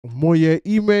Moje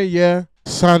ime je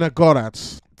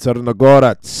Sanagorac.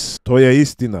 Crnogorac, to je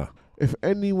istina. If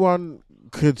anyone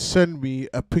could send me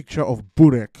a picture of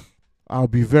Burek, I'll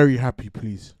be very happy,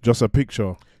 please. Just a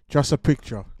picture. Just a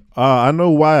picture. Ah, I know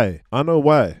why.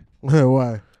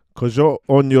 Why? Because you're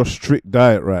on your strict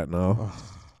diet right now.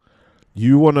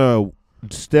 You want to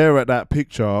stare at that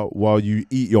picture while you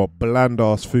eat your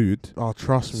bland-ass food. Oh,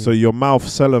 trust me. So your mouth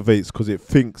salivates because it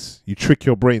thinks, you trick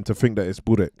your brain to think that it's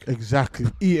burek. Exactly.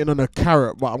 Eating on a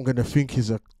carrot, but I'm going to think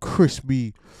is a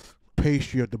crispy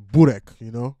pastry of the Burek,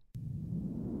 you know?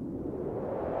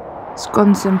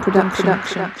 Skonson production.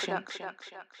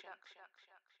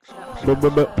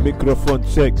 Mikrofon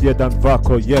check, jeden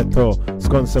wako jeto.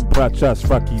 Skonson praczas,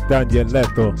 faki danie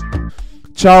leto.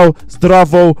 Ciao,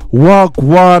 zdravo,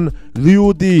 wagwan,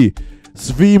 ljudi,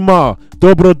 svima,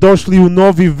 dobrodošli u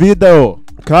novi video.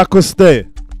 Kako ste?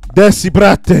 Desi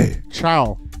brate.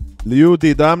 Ciao.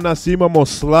 Ljudi, danas imamo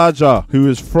Slađa,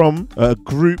 who is from a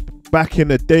group back in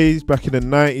the days, back in the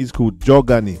 90s called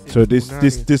Djogani. So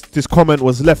this comment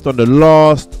was left on the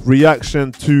last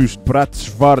reaction to Brat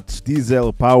Schwarz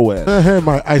Diesel Power.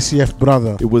 My ICF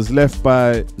brother. It was left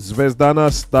by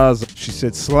Zvezdana Stars. She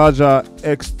said Slađa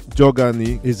ex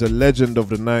Djogani is a legend of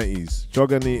the 90s.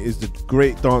 Djogani is the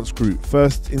great dance group,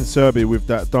 first in Serbia with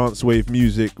that dance wave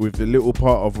music with the little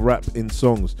part of rap in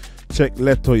songs. Check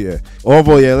Leto je.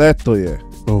 Ovo je Leto je.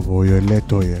 Ovo je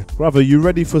Leto je. Brother, you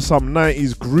ready for some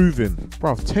 90s grooving?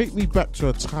 Bruv, take me back to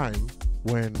a time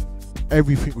when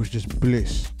everything was just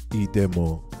bliss.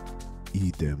 Idemo.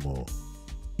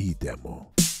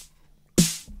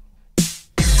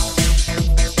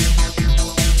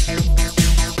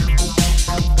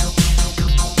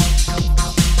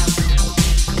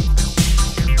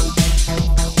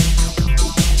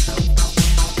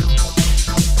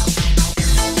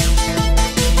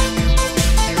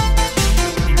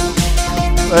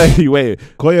 Ej, wait,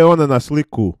 ko je ona na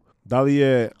sliku? Da li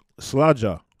je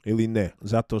Slađa ili ne?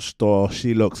 Zato što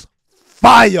she looks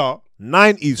fire!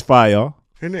 90s fire.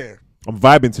 In there. I'm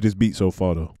vibing to this beat so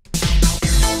far though.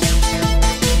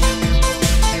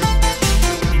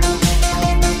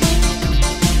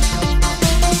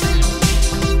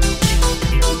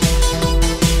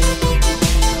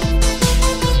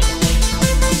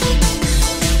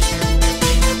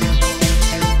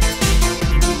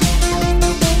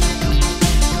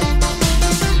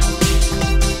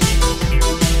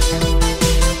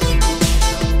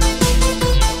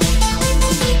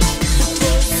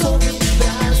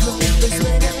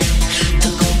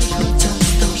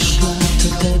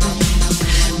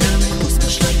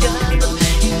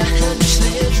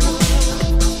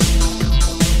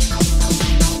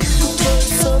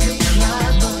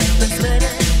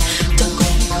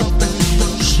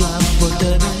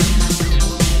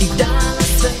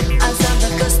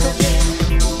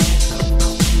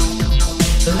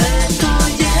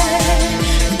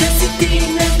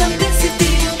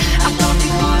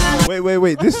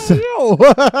 Wait, this Yo,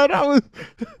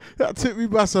 that took me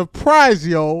by surprise,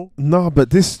 yo. no, but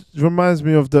this reminds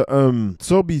me of the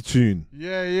Sobi tune.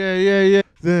 Yeah. Yeah.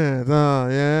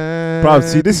 Bro,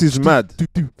 see, this is mad.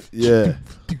 Yeah.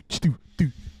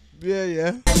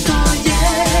 Yeah.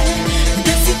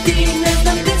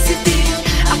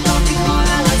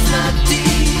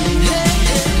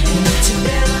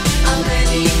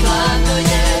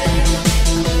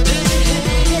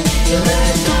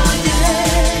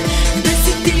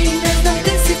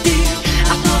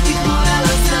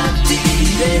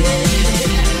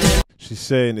 She's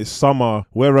saying it's summer,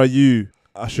 where are you?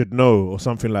 I should know, or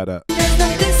something like that.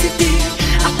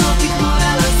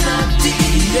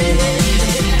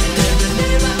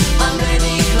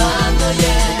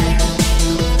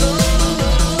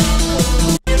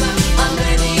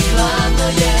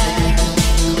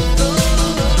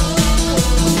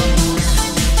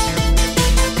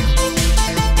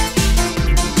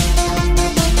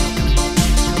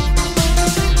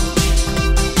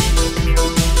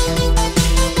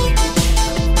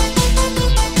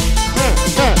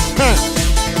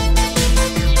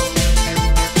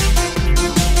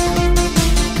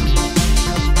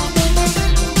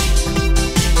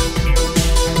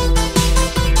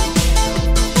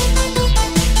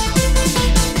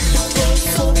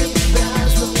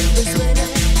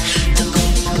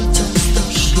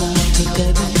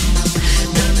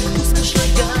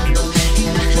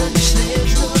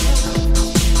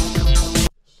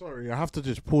 I have to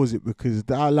just pause it because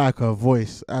I like her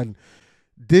voice, and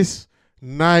this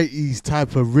 90s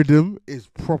type of rhythm is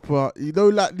proper, you know,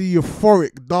 like the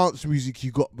euphoric dance music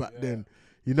you got back then.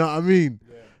 You know what I mean?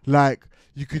 Yeah. Like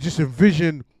you could just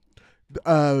envision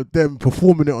them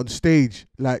performing it on stage,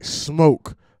 like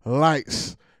smoke,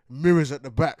 lights, mirrors at the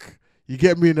back. You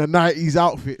get me in the 90s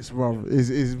outfits, bro.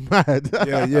 Is mad.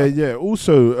 yeah.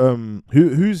 Also,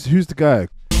 who's the guy?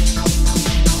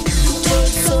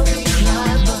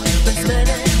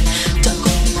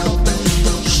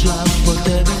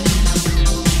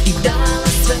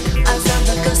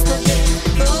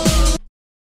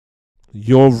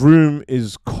 Your room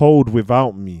is cold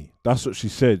without me. That's what she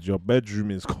said. Your bedroom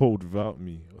is cold without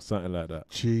me, or something like that.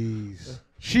 Jeez.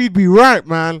 She'd be right,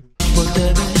 man.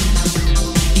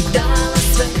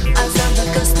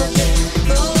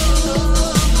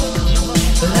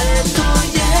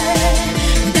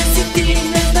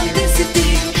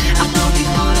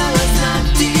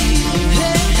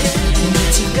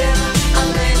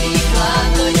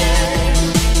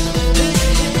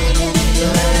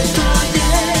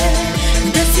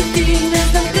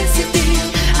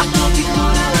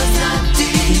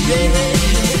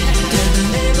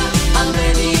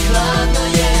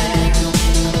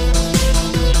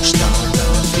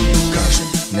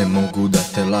 Ne mogu da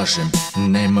te lažem,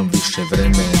 nemam više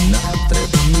vremena,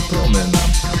 treba mi promena,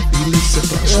 ili se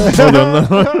plašem.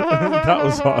 That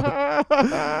was hard.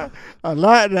 I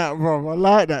like that, bro. I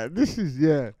like that. This is,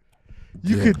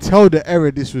 You could tell the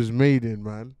era this was made in,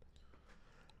 man.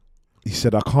 He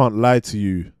said, I can't lie to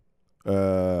you.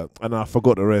 And I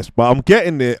forgot the rest. But I'm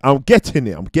getting it. I'm getting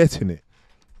it.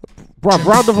 Bro,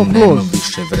 round of applause.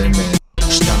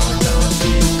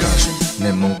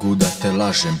 Ne mogu da te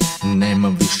lažem,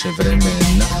 nemam više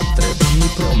vremena, treba mi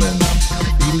promena,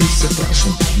 ili se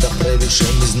plašim da previše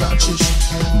mi značiš,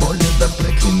 bolje da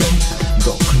prekinem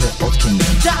dok ne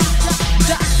otkinem.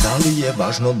 Da li je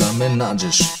važno da me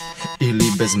nađeš, ili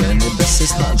bez mene da se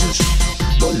snađeš,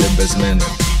 bolje bez mene,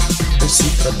 do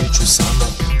sutra bit ću samo,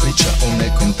 priča o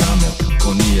nekom tamo,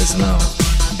 ko nije znao,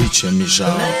 bit će mi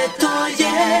žao. Leto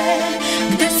je,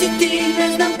 gde si ti,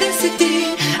 ne znam gde si ti,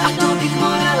 a to bih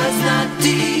morala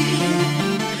znati.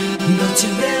 Noć je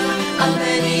vrela, a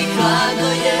meni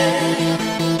hladno je.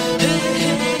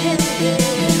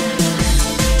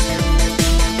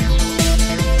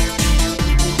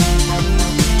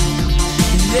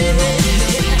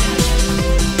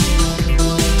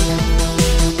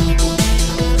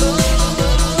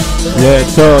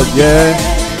 Leto je,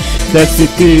 gde si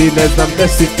ti, ne znam gde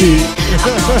si ti.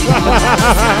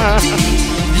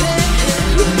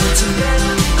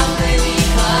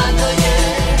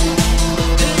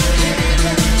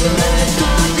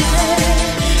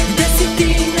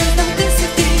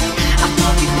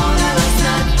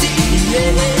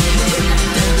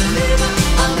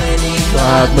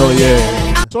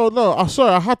 So no, I'm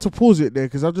sorry, I had to pause it there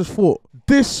because I just thought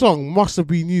this song must have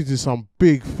been used in some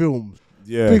big films,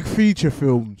 big feature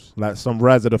films, like some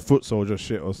Rise of the Foot Soldier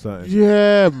shit or something.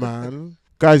 Yeah, man.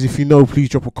 Guys, if you know, please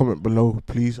drop a comment below,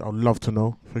 please. I'd love to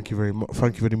know. Thank you very much.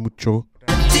 Thank you very mucho.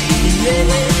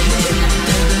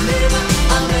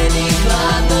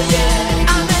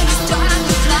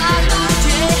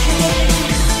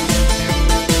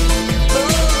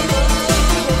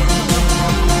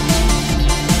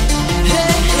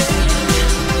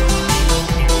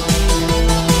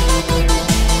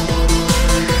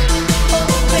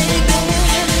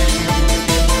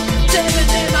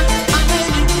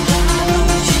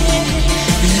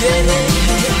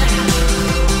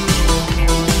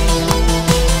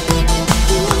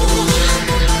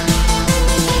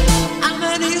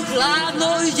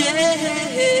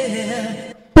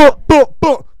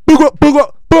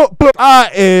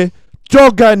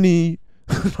 Djogani.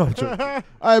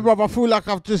 Hey, bro, I feel like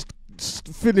I've just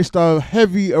finished a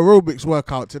heavy aerobics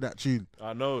workout to that tune.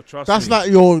 I know, trust me.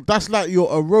 That's like your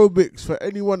aerobics for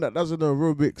anyone that doesn't know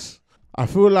aerobics. I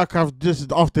feel like I've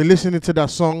just, after listening to that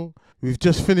song, we've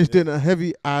just finished in a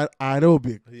heavy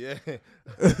aerobic. Yeah.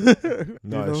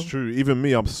 No, it's true. Even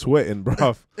me, I'm sweating,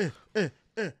 bruv.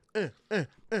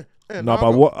 No,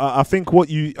 but what I think what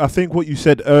you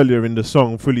said earlier in the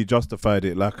song fully justified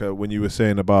it. Like when you were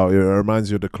saying about it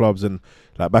reminds you of the clubs and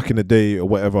like back in the day or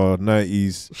whatever,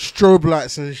 90s strobe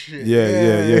lights and shit.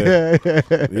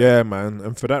 Yeah, man.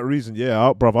 And for that reason,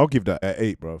 I'll give that an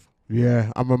 8, bruv.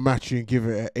 Yeah, I'm gonna match you and give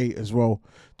it an 8 as well.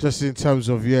 Just in terms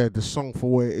of the song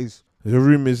for what it is. The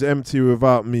room is empty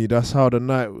without me. That's how the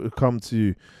night will come to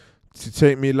you. To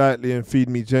take me lightly and feed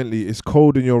me gently. It's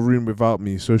cold in your room without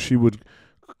me. So she would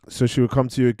come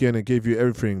to you again and give you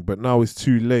everything. But now it's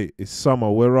too late. It's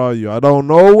summer. Where are you? I don't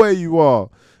know where you are.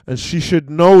 And she should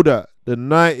know that the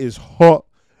night is hot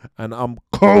and I'm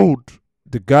cold.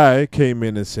 The guy came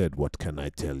in and said, "What can I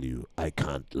tell you? I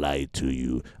can't lie to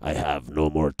you. I have no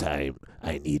more time.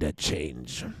 I need a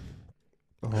change.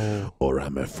 Or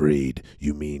I'm afraid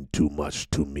you mean too much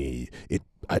to me.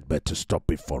 I'd better stop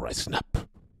before I snap."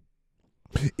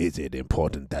 Is it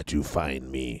important that you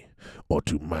find me or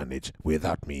to manage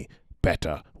without me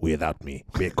better without me?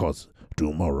 Because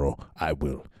tomorrow I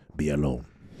will be alone.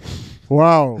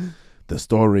 Wow. The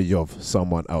story of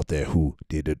someone out there who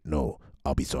didn't know.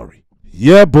 I'll be sorry.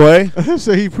 Yeah, boy.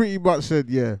 So he pretty much said,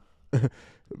 yeah,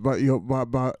 but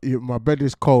my bed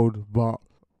is cold, but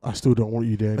I still don't want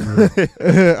you there anyway.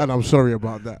 And I'm sorry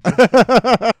about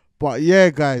that. But yeah,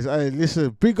 guys, hey,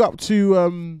 listen, big up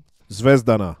to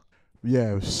Zvezdana.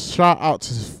 yeah, shout out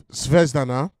to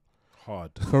Zvezdana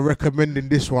Hard. for recommending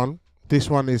this one. This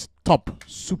one is top,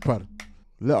 super.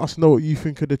 Let us know what you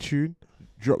think of the tune.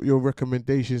 Drop your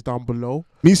recommendations down below.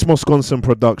 Mi smo Skonson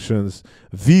Productions.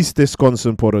 Vi ste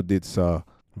Skonson porodica.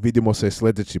 Vidimo se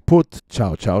sljedeći put.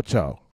 Ćao, ćao, ćao.